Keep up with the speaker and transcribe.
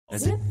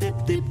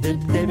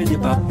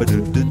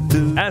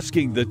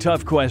Asking the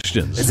tough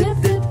questions.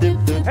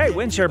 Hey,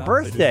 when's your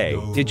birthday?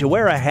 Did you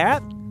wear a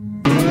hat?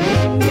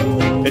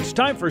 It's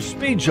time for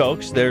Speed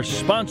Jokes. They're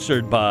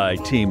sponsored by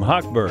Team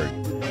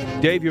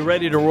Hochberg. Dave, you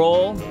ready to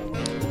roll?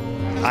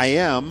 I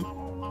am.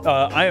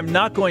 I am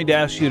not going to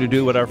ask you to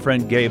do what our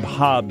friend Gabe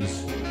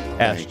Hobbs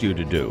asked you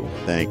to do.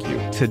 Thank you.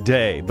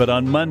 Today, but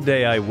on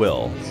Monday I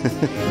will.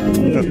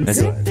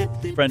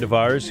 A friend of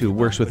ours who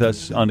works with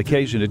us on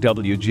occasion at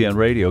WGN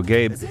Radio,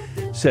 Gabe,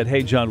 said,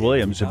 hey, John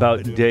Williams,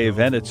 about Dave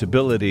Ennett's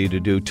ability to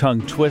do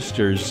tongue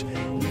twisters.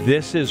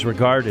 This is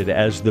regarded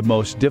as the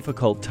most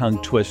difficult tongue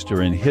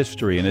twister in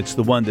history, and it's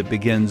the one that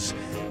begins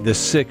the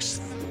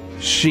sixth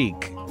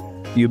sheik.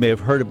 You may have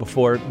heard it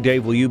before.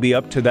 Dave, will you be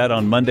up to that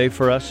on Monday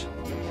for us?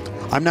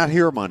 I'm not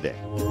here Monday.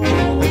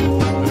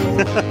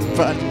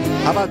 But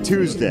how about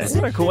Tuesday?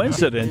 What a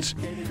coincidence.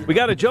 We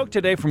got a joke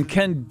today from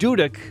Ken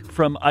Dudek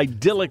from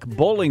idyllic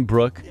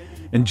Bolingbrook,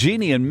 and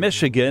Jeannie in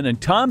Michigan, and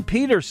Tom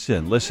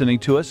Peterson listening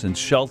to us in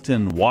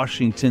Shelton,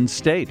 Washington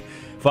State.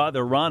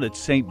 Father Ron at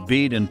St.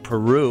 Bede in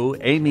Peru,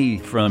 Amy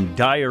from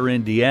Dyer,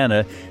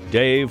 Indiana,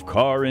 Dave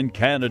Carr in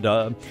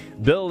Canada.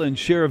 Bill in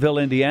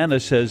Schererville,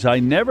 Indiana says, I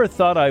never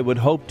thought I would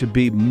hope to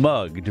be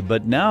mugged,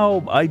 but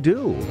now I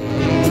do.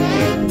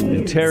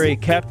 And Terry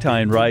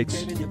Captine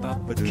writes,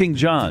 King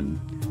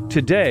John,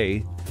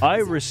 today I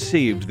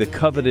received the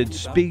coveted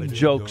Speed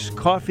Jokes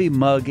coffee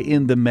mug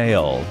in the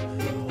mail.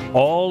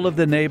 All of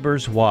the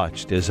neighbors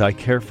watched as I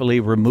carefully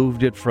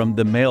removed it from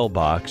the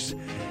mailbox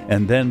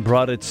and then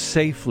brought it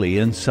safely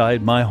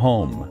inside my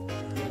home.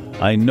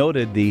 I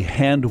noted the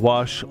hand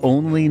wash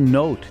only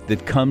note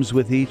that comes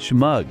with each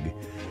mug.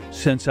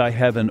 Since I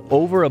have an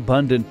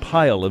overabundant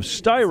pile of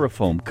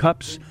styrofoam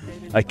cups,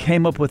 I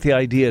came up with the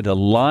idea to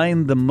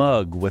line the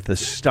mug with a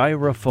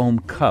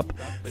styrofoam cup,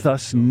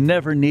 thus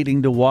never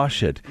needing to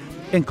wash it.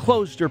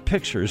 Enclosed are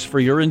pictures for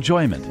your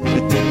enjoyment.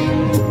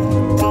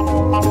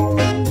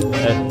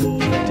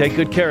 Take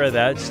good care of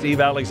that.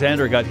 Steve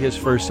Alexander got his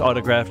first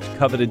autographed,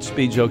 coveted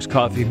Speed Jokes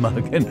coffee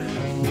mug.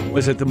 And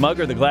was it the mug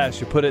or the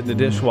glass? You put it in the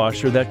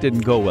dishwasher. That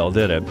didn't go well,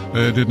 did it?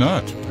 It did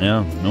not.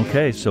 Yeah,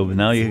 okay. So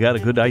now you got a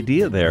good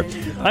idea there.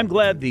 I'm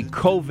glad the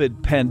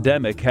COVID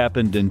pandemic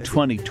happened in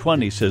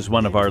 2020, says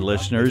one of our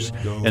listeners,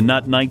 and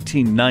not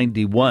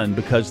 1991,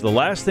 because the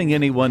last thing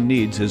anyone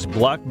needs is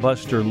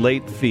blockbuster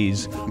late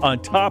fees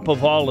on top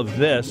of all of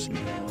this.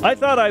 I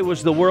thought I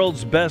was the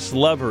world's best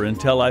lover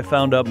until I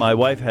found out my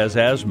wife has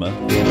asthma.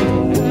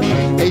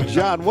 Hey,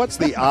 John, what's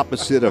the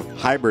opposite of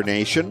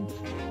hibernation?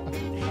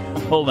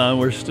 Hold on,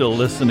 we're still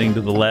listening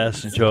to the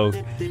last joke.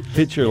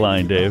 Hit your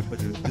line, Dave.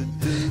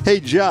 Hey,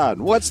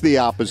 John, what's the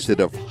opposite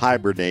of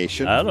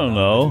hibernation? I don't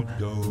know.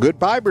 Good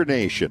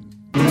hibernation.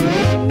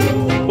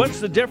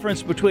 What's the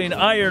difference between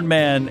Iron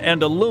Man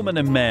and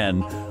Aluminum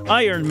Man?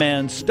 Iron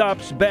Man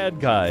stops bad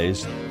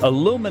guys.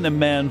 Aluminum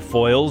Man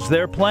foils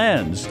their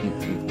plans.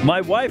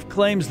 My wife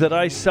claims that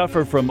I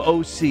suffer from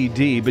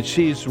OCD, but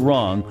she's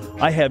wrong.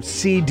 I have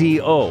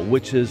CDO,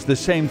 which is the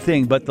same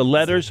thing, but the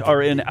letters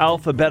are in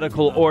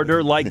alphabetical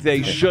order like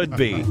they should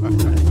be.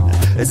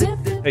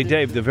 Hey,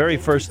 Dave, the very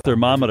first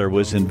thermometer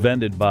was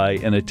invented by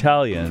an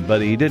Italian,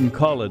 but he didn't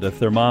call it a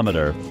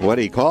thermometer. What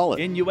do you call it?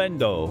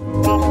 Innuendo.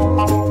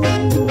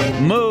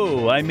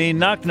 Moo, I mean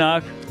knock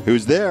knock.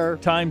 Who's there?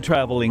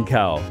 Time-traveling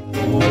cow.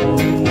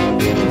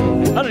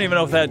 I don't even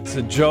know if that's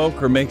a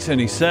joke or makes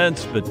any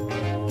sense, but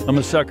I'm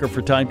a sucker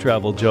for time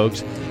travel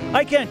jokes.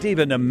 I can't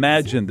even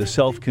imagine the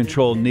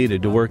self-control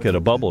needed to work at a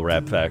bubble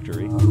wrap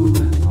factory.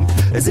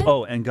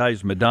 Oh, and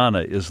guys,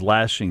 Madonna is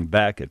lashing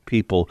back at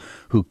people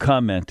who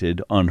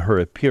commented on her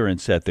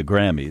appearance at the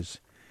Grammys.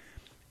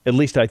 At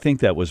least I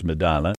think that was Madonna.